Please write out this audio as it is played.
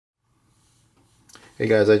Hey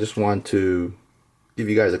guys, I just want to give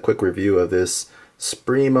you guys a quick review of this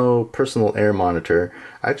Sprimo Personal Air Monitor.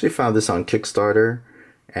 I actually found this on Kickstarter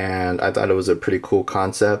and I thought it was a pretty cool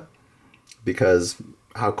concept because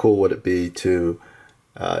how cool would it be to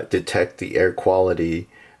detect the air quality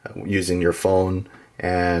using your phone,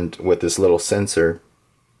 and with this little sensor.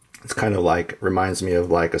 It's kind of like, reminds me of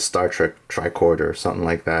like a Star Trek tricorder or something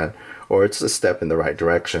like that, or it's a step in the right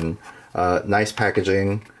direction. Nice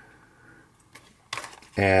packaging,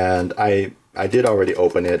 and I did already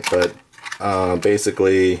open it, but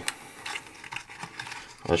basically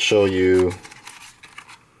I'll show you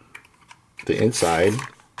the inside.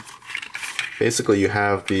 Basically you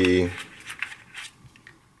have the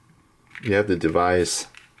device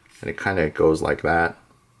and it kind of goes like that.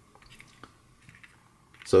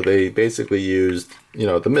 So they basically used,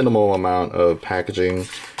 the minimal amount of packaging,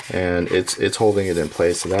 and it's holding it in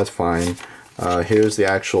place, so that's fine. Here's the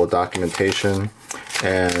actual documentation,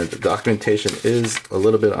 and the documentation is a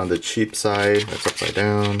little bit on the cheap side. That's upside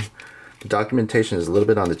down. The documentation is a little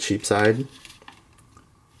bit on the cheap side,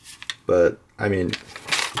 but I mean,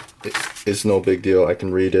 it's no big deal. I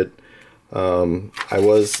can read it. I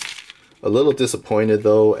was a little disappointed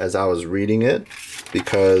though as I was reading it,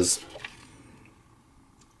 because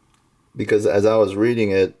as I was reading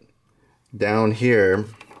it, down here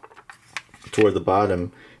toward the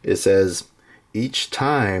bottom it says each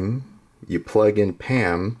time you plug in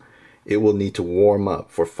PAM it will need to warm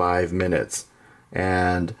up for 5 minutes.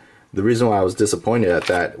 And the reason why I was disappointed at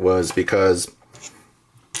that was because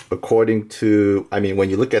according to, when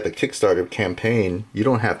you look at the Kickstarter campaign, you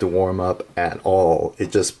don't have to warm up at all. You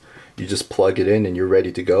just plug it in and you're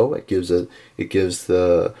ready to go. It gives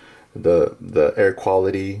the air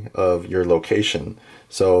quality of your location.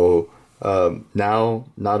 So now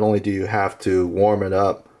not only do you have to warm it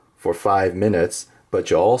up for 5 minutes, but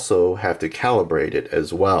you also have to calibrate it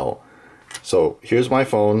as well. So here's my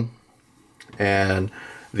phone, and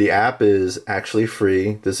the app is actually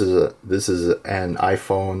free. This is an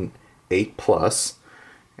iPhone 8 Plus,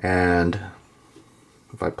 and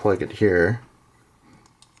if I plug it here,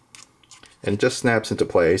 and it just snaps into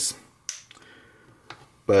place.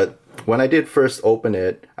 But when I did first open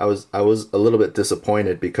it, I was a little bit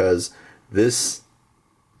disappointed because this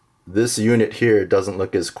unit here doesn't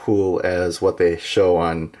look as cool as what they show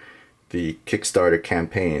on the Kickstarter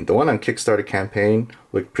campaign. The one on Kickstarter campaign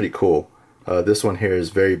looked pretty cool. This one here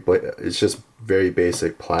is it's just very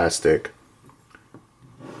basic plastic.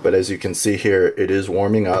 But as you can see here, it is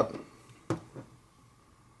warming up,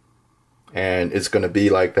 and it's going to be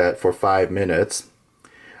like that for 5 minutes.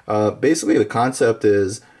 Basically the concept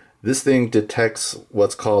is this thing detects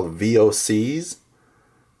what's called VOCs,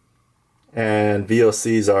 and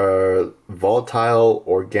VOCs are volatile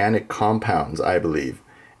organic compounds, I believe,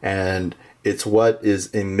 and it's what is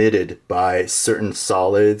emitted by certain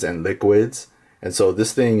solids and liquids. And so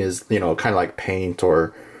this thing is, kind of like paint,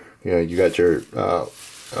 or you got your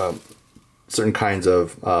certain kinds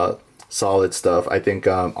of solid stuff. I think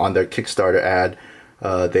on their Kickstarter ad,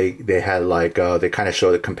 they had like they kind of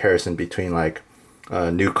showed a comparison between like a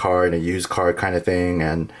new car and a used car kind of thing,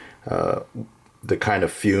 and the kind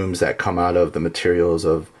of fumes that come out of the materials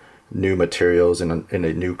of new materials in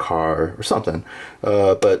a new car or something.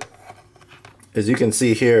 But as you can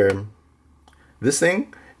see here, this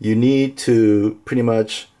thing, you need to pretty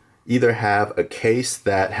much either have a case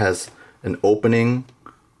that has an opening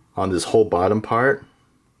on this whole bottom part,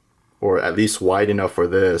 or at least wide enough for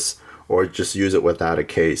this, or just use it without a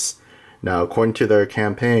case. Now, according to their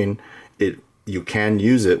campaign, you can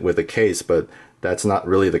use it with a case, but that's not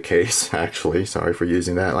really the case, actually. Sorry for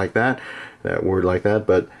using that word like that,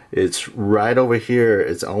 but it's right over here.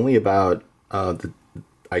 It's only about,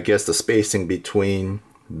 I guess the spacing between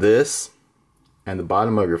this and the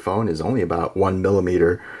bottom of your phone is only about 1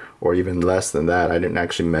 millimeter, or even less than that. I didn't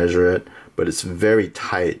actually measure it, but it's very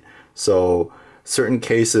tight. So certain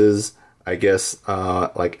cases, I guess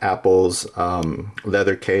like Apple's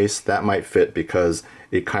leather case, that might fit, because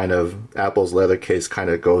Apple's leather case kind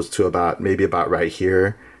of goes to maybe about right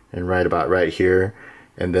here, and right about right here,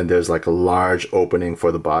 and then there's like a large opening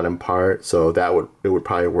for the bottom part, so it would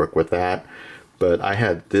probably work with that. But I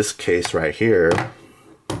had this case right here.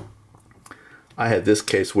 I had this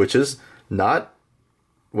case, which is not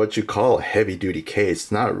what you call a heavy duty case.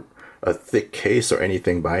 It's not a thick case or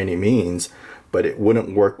anything by any means, but it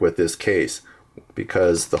wouldn't work with this case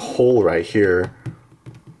because the hole right here,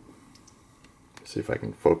 see if I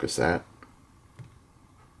can focus that.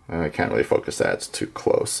 I can't really focus that, it's too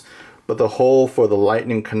close. But the hole for the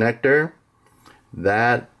lightning connector,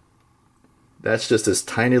 that's just this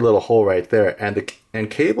tiny little hole right there, and And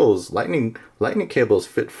cables, lightning cables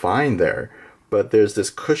fit fine there, but there's this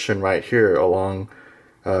cushion right here along,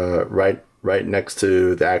 right next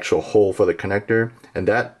to the actual hole for the connector, and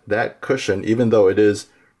that cushion, even though it is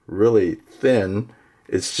really thin,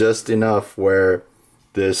 it's just enough where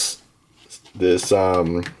this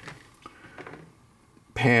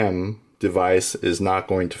PAM device is not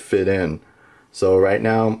going to fit in. So right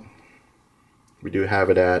now we do have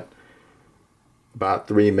it at about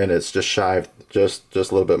 3 minutes, just shy of, just a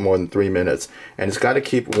little bit more than 3 minutes, and it's got to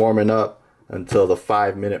keep warming up until the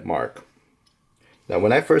 5-minute mark. Now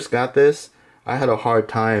when I first got this, I had a hard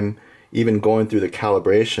time even going through the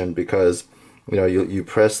calibration, because you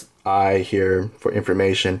press I here for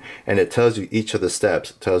information and it tells you each of the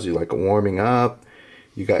steps. It tells you like a warming up,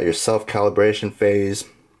 you got your self calibration phase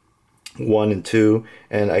 1 and 2,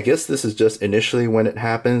 and I guess this is just initially when it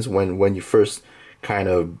happens, when you first kind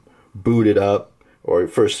of boot it up or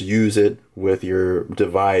first use it with your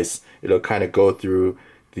device. It'll kind of go through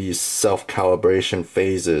these self-calibration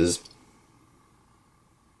phases,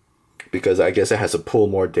 because I guess it has to pull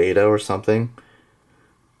more data or something.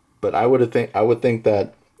 But I would think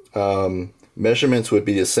that measurements would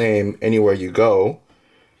be the same anywhere you go,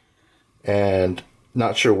 and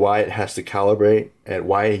not sure why it has to calibrate and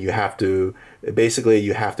why you have to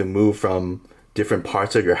move from different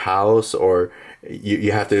parts of your house, or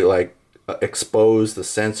you have to like expose the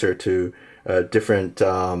sensor to different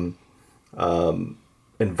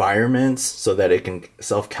environments so that it can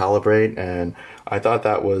self-calibrate. And I thought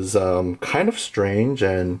that was kind of strange,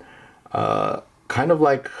 and kind of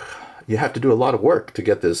like you have to do a lot of work to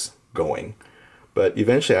get this going. But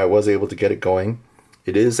eventually I was able to get it going.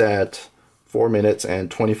 It is at 4 minutes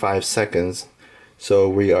and 25 seconds, so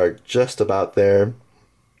we are just about there.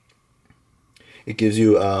 It gives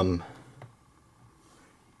you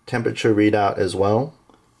temperature readout as well,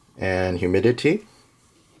 and humidity.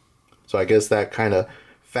 So I guess that kind of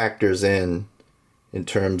factors in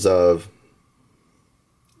terms of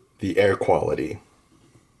the air quality.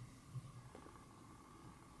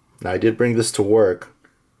 Now I did bring this to work.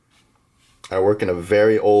 I work in a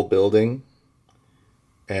very old building,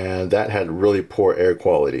 and that had really poor air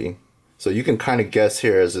quality. So you can kind of guess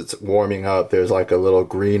here as it's warming up, there's like a little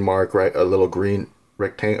green mark, right? A little green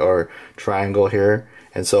rectangle or triangle here.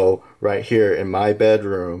 And so right here in my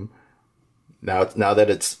bedroom, now that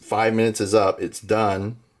it's 5 minutes is up, it's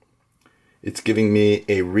done. It's giving me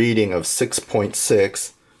a reading of 6.6,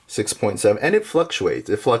 6.7, and it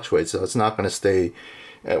fluctuates. So it's not going to stay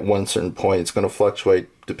at one certain point. It's going to fluctuate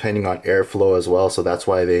depending on airflow as well. So that's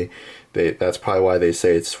why that's probably why they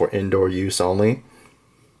say it's for indoor use only.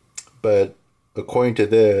 But according to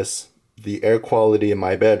this, the air quality in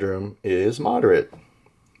my bedroom is moderate.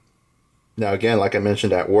 Now again, like I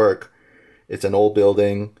mentioned at work, it's an old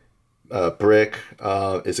building, brick.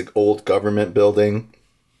 It's an old government building,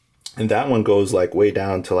 and that one goes like way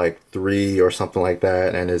down to like 3 or something like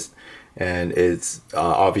that, and it's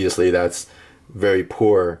obviously that's very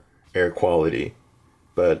poor air quality.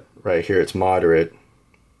 But right here it's moderate.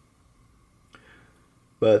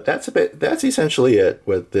 But that's essentially it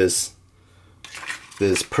with this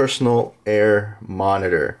personal air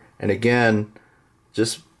monitor. And again,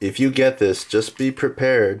 just if you get this, just be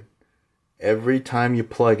prepared. Every time you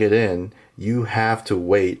plug it in, you have to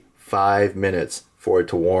wait 5 minutes for it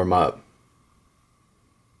to warm up.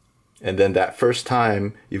 And then that first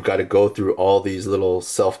time, you've got to go through all these little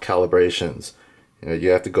self-calibrations. You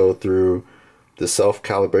have to go through the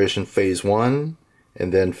self-calibration phase 1,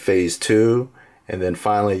 and then phase 2, and then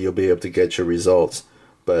finally you'll be able to get your results.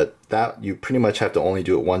 But that you pretty much have to only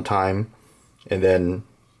do it one time, and then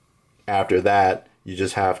after that you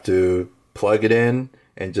just have to plug it in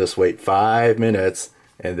and just wait 5 minutes,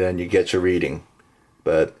 and then you get your reading.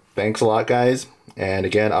 But thanks a lot, guys, and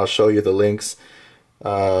again, I'll show you the links.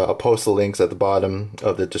 I'll post the links at the bottom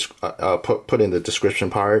of the put in the description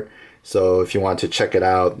part. So if you want to check it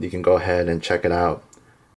out, you can go ahead and check it out.